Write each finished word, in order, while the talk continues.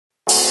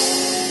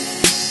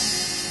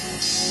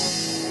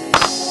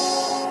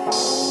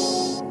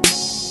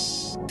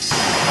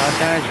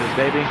Los Angeles,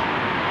 baby.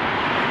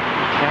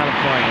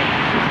 California.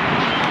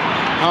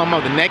 Home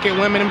of the naked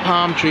women and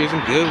palm trees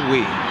and good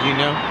weed, you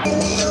know?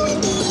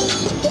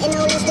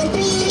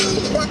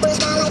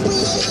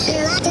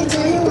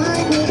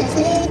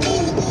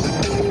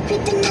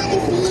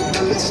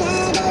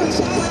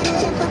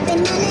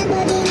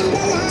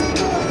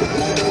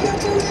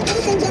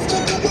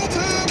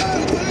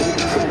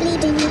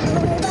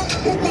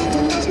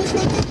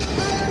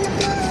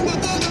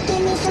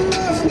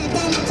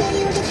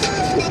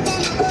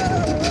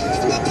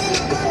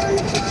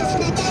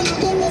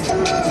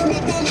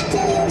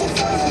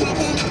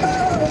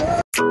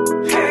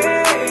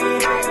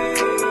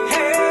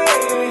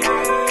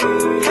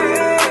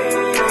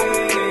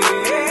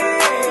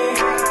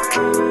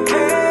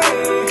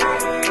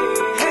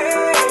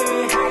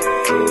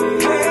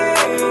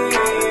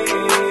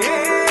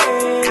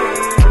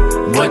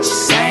 What you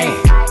saying?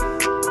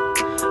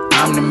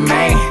 I'm the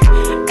man.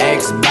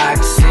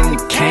 Xbox in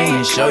the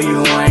can, show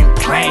you I ain't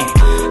playing.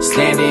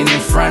 Standing in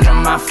front of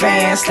my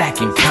fans,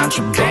 stacking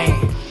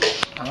contraband.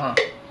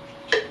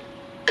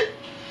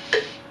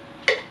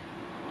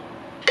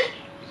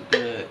 It's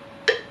good.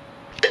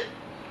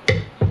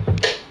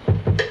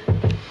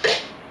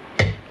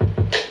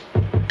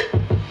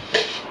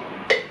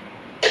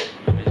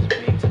 It's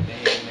big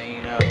today, man,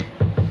 you know.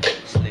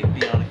 SLik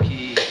be on the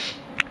keys.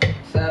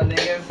 What's up,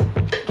 niggas?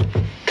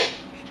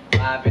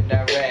 Live and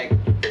direct.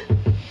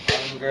 All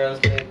them girls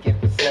looking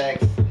for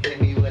sex. Hit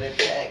me with a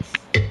text.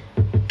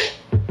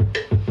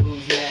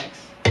 Who's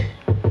next?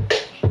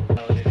 You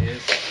know what it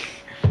is.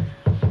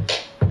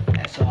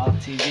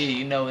 HasselhoffTV,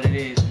 you know what it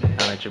is, man.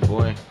 I like your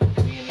boy.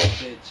 Me and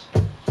this bitch.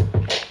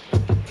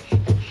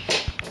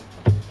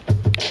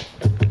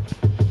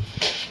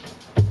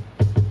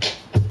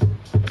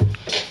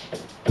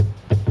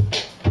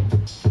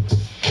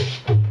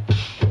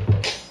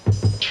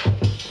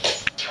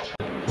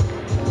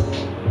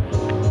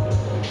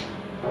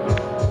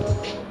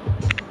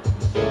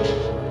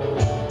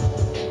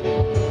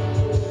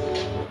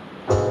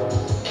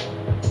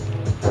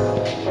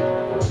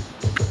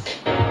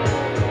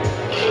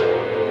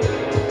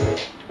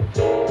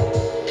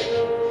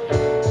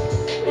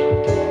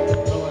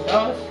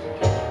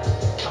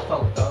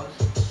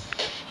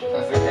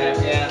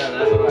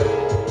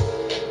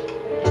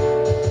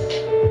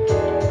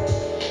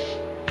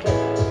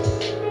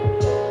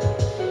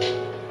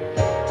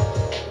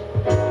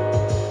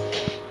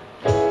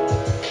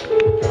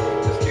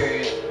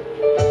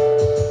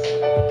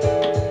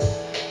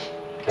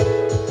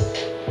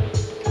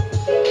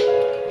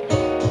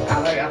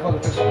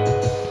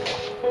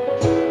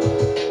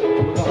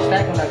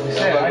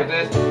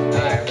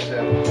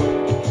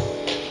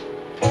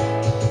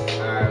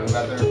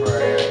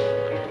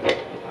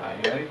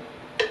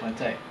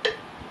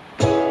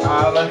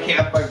 Oh, look, I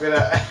fucked it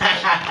up.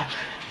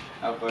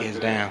 It's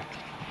down.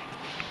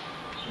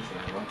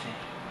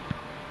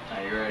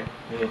 Are you ready?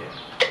 Yeah.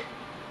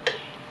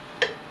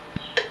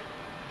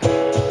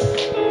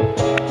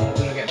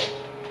 Do it again.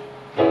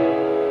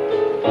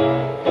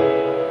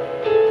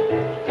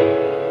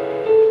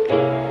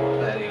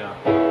 There you go.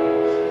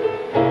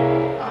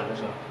 Ah,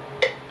 let's go.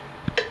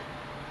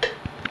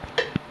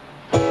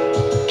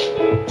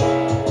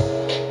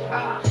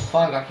 Ah,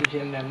 fuck, I keep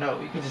hitting that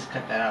note. You can just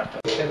cut that out, though.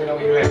 Let me know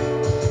when you're ready.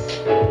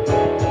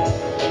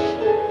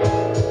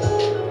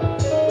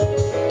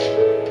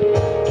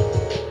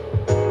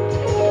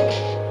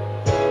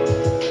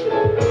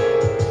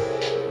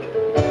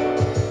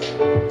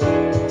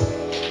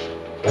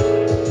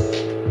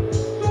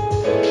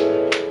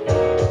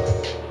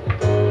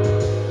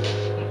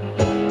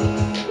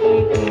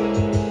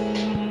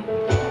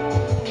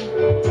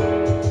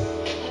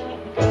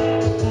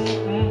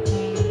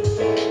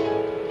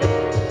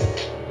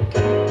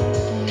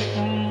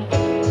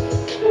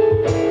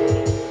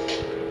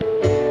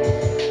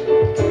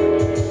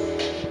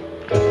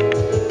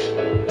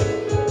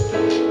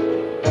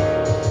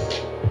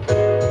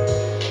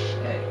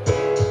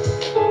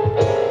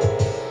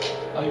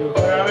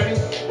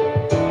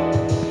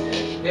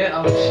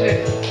 Oh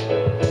shit.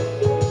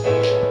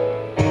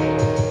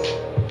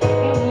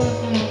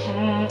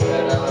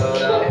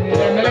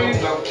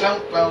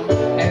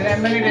 And that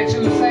melody that you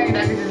was saying,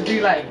 that could just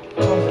be like,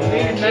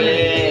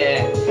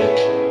 yeah.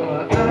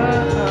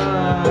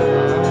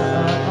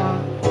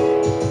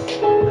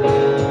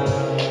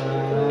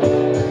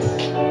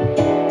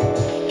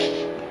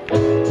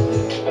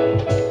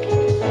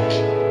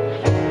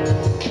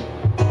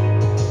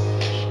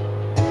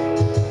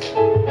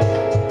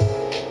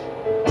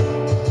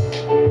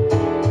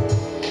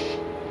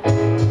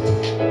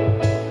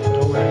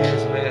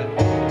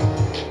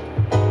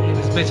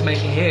 Bitch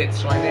making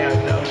hits right now, you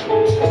know.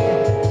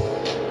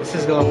 This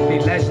is gonna be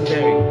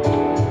legendary.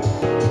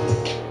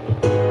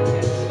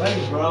 This is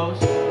funny,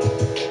 bros.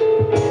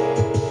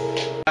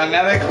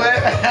 Another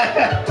clip?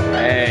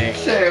 Hey.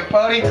 Shit,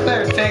 40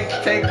 clip.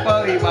 Take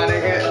 40, my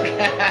nigga.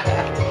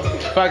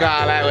 Fuck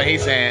all that, what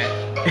he's saying.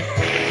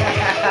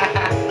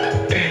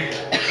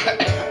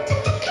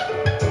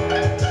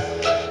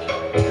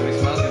 We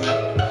smoking, man.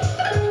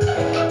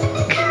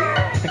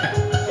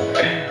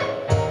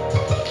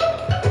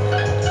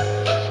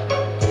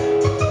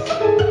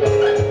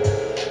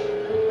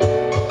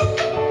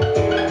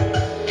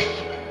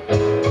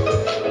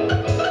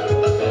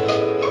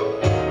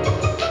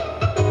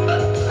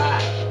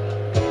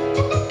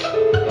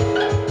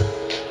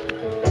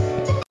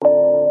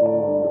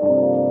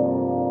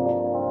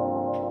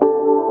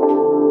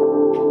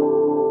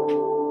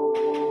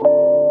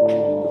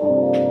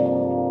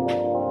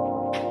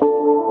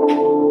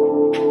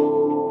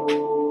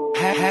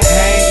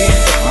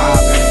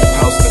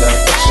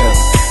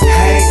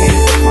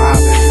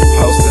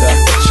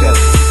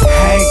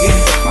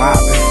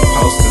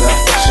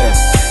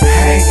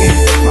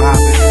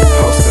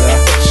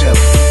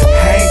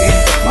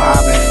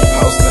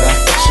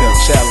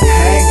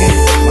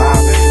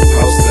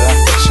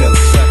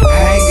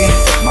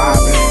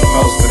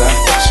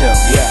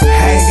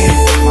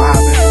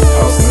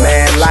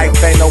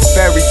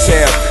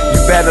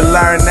 better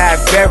learn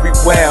that very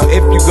well.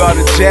 If you go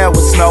to jail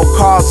with no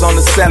cause on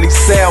the celly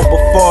cell.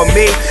 Before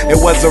me, it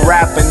was a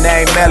rapper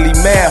named Ellie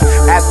Mel.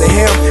 After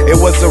him,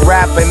 it was a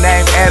rapper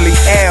named Ellie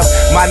L.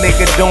 My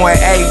nigga doing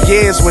 8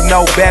 years with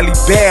no belly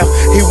bell.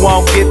 He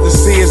won't get to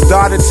see his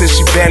daughter till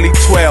she barely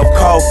 12.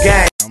 Cold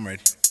game. I'm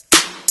ready.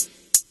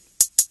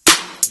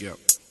 Yep.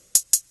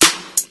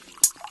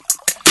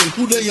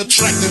 Who they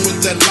attracting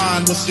with that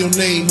line? What's your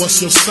name?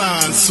 What's your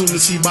sign? Soon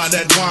as he buy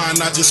that wine,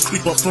 I just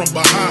creep up from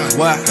behind.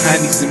 What?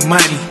 Honeys and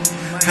money.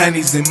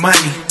 Honeys and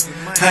money.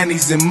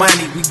 Honeys and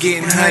money. We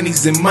getting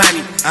honeys and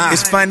money.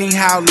 It's funny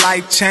how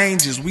life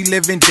changes. We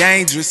living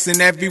dangerous,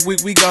 and every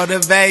week we go to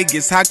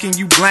Vegas. How can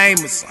you blame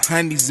us?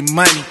 Honeys and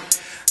money.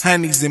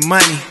 Honeys and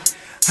money.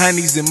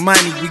 Honeys and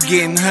money, we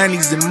getting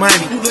honeys and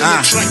money. Who they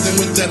attracting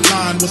with that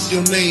line? What's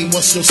your name?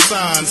 What's your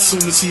sign?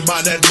 Soon as he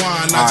buy that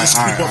wine, I just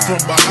creep up from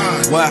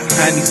behind. What?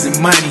 Honeys and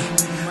money.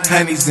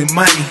 Honeys and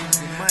money.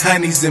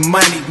 Honeys and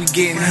money, we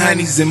getting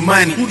honeys and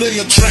money. Who they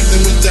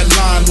attracting with that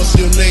line? What's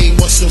your name?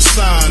 What's your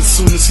sign?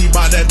 Soon as he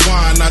buy that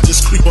wine, I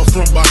just creep up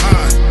from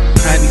behind.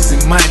 Honeys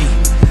and money.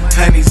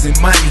 Honeys and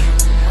money.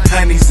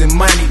 Honeys and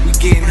money, we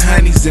getting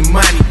honeys and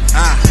money.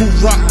 Who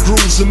rock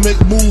grooves and make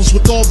moves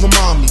with all the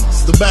mommies?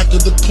 The back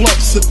of the club,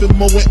 sipping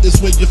Moet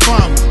is where you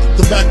find me.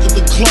 The back of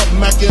the club,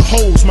 macking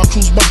hoes, my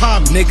crew's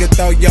behind me. Nigga,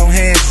 throw your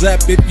hands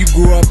up if you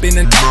grew up in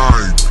the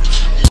night.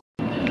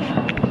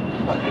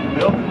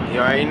 You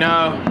already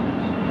know.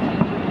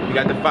 You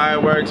got the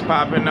fireworks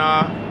popping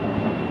off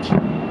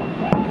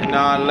and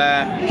all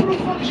that.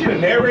 You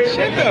narrator?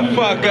 Shut the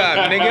fuck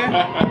up, nigga.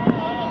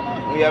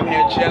 We up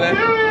here chilling.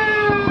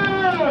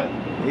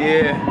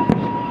 Yeah.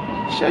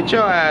 Shut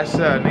your ass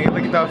up, nigga.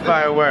 Look at those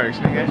fireworks,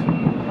 nigga.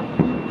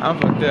 I'm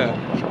fucked up.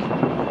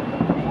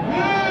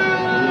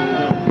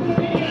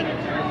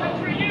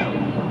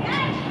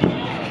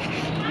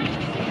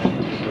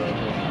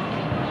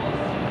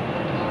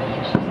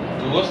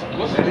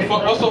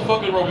 What's so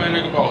fucking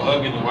romantic about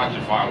hugging and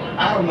watching fireworks?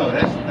 I don't know.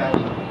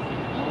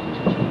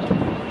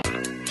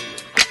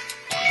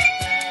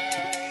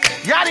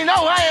 You already know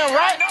who I am,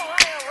 right?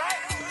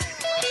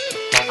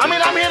 I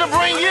mean, I'm here to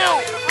bring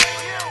you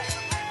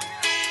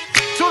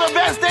to the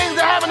best things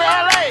that happen in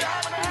LA.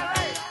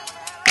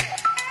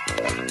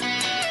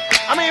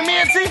 I mean, me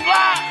and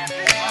T-Fly,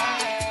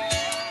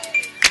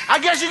 I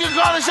guess you can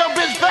call this your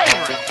bitch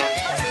favorite.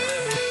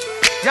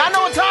 Y'all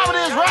know what time it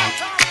is, right?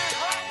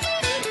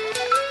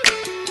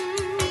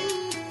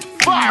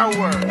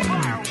 Fireworks.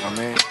 I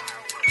mean,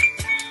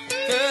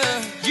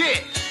 Yeah.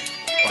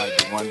 like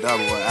the one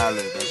double with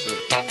Alex, that's it.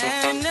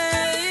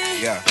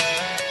 Yeah.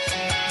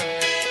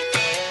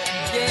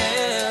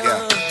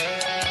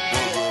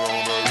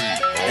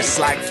 It's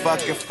like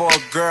fucking 4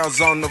 girls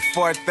on the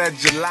 4th of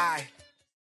July.